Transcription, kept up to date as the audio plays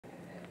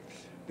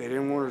They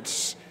didn't want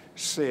to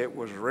say it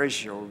was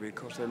racial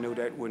because they knew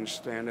that wouldn't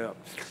stand up.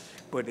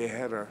 But they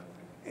had an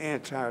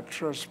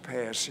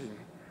anti-trespassing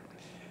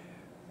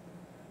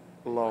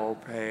law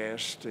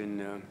passed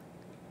in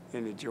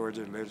the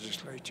Georgia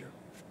legislature.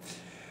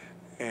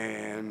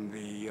 And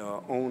the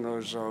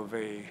owners of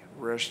a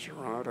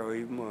restaurant or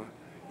even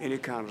any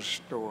kind of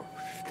store,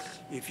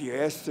 if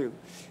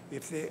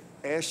they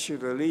asked you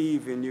to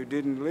leave and you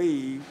didn't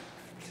leave,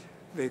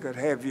 they could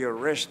have you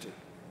arrested.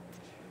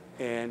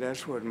 And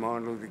that's what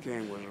Martin Luther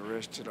King was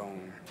arrested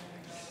on.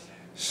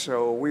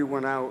 So we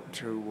went out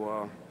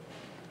to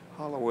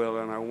Hollowell,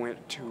 and I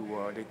went to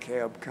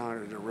DeKalb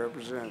County to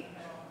represent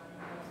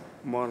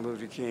Martin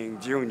Luther King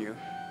Jr.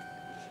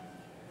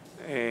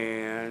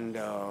 And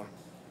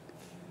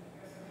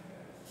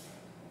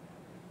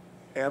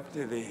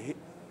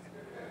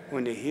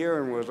when the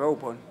hearing was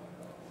open,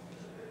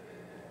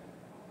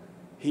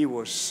 he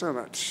was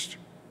sentenced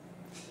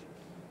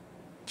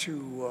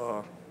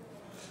to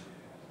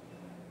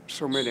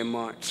so many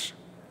months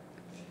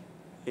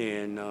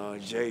in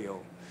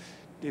jail.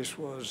 This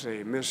was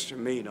a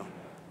misdemeanor,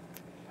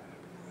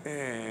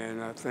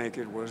 and I think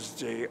it was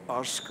J.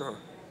 Oscar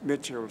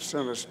Mitchell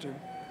sentenced him.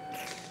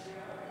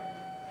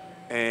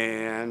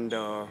 And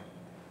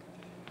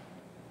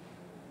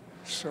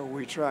so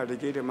we tried to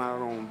get him out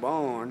on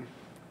bond,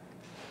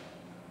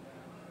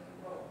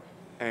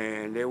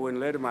 and they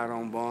wouldn't let him out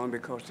on bond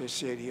because they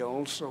said he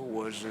also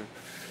was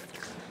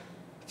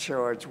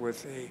charged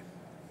with a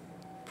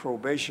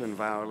probation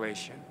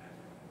violation.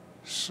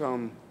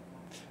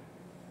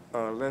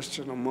 Less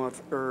than a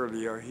month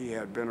earlier, he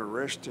had been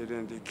arrested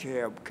in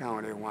DeKalb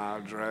County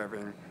while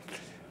driving,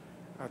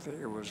 I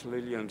think it was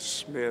Lillian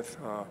Smith,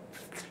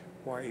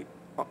 white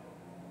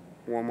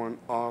woman,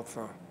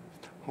 Arthur,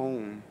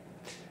 home.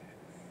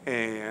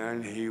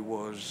 And he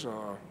was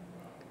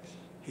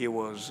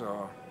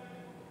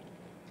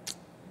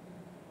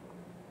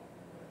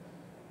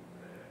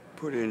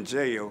put in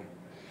jail,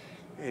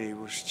 and he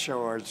was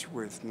charged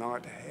with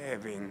not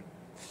having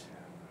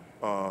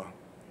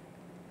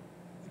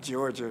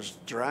Georgia's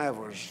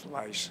driver's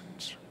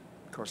license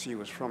because he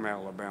was from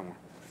Alabama.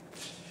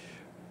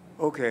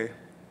 Okay,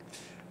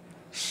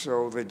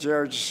 so the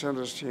judge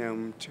sentenced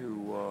him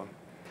to,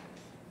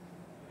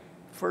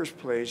 first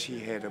place, he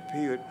had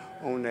appeared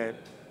on that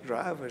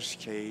driver's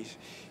case.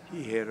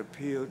 He had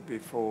appealed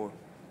before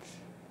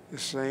the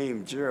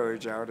same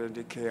judge out in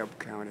DeKalb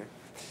County,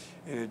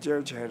 and the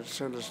judge had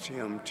sentenced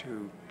him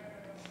to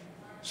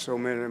so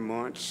many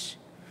months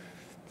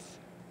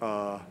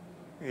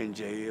in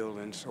jail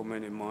and so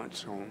many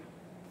months on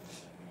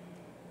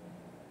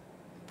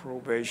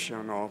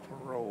probation or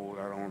parole,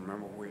 I don't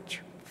remember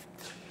which.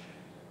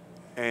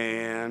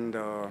 And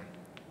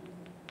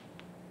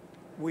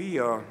we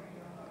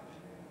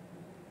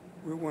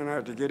went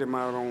out to get him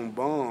out on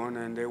bond,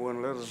 and they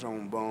wouldn't let us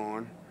on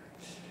bond.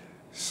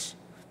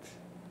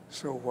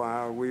 So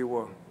while we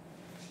were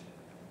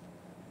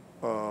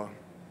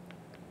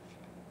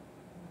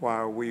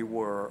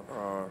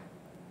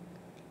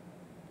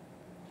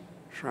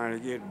trying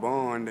to get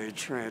bond, they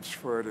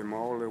transferred him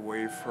all the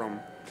way from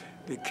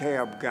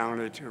DeKalb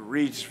County to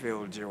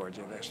Reidsville,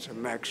 Georgia. That's the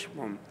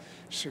maximum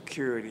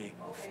security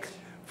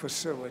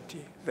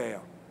facility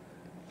there.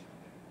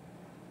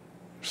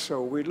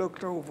 So we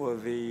looked over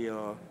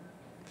the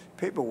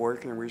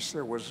paperwork, and we said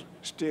it was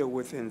still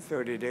within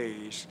 30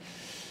 days.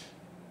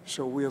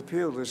 So we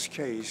appealed this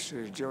case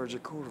to the Georgia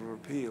Court of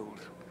Appeals,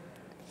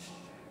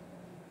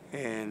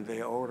 and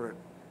they ordered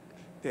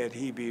that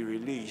he be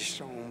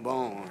released on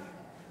bond.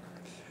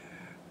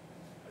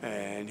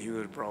 And he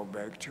was brought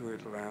back to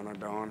Atlanta,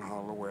 Don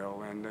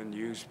Hollowell, and the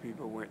news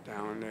people went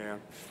down there.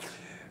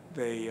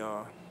 They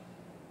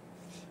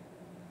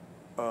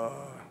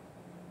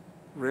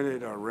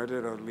rented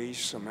or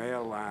leased some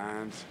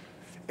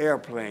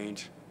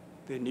airplanes.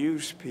 The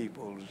news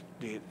people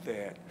did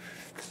that.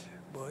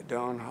 But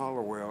Don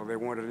Hollowell, they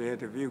wanted to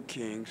interview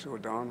King, so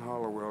Don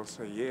Hollowell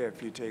said, yeah,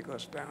 if you take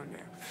us down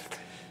there.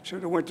 So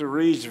they went to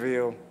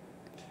Reidsville,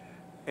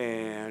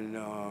 and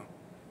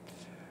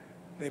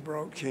they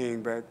brought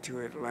King back to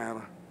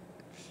Atlanta.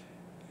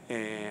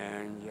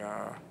 And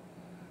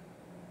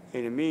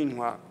in the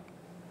meanwhile,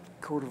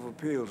 Court of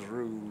Appeals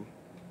ruled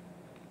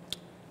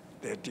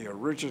that the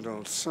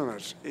original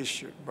sentence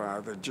issued by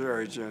the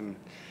judge in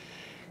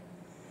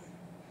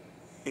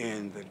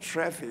the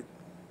traffic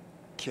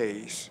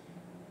case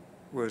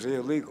was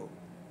illegal.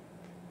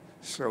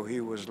 So he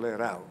was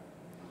let out.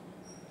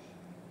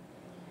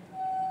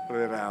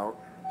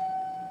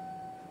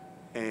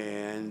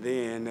 And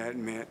then that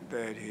meant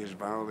that his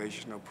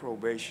violation of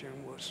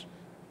probation was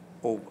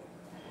over,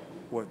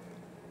 was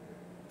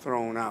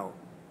thrown out.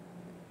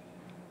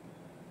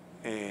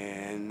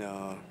 And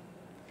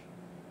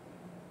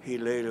he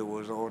later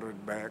was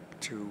ordered back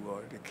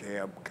to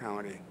DeKalb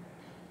County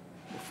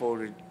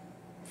before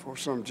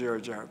some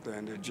judge out there,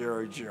 and the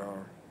judge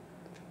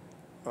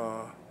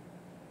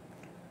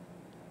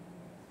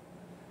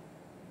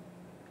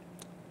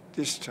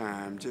this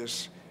time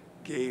just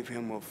gave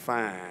him a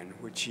fine,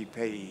 which he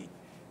paid,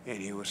 and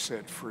he was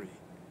set free.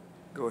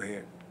 Go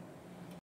ahead.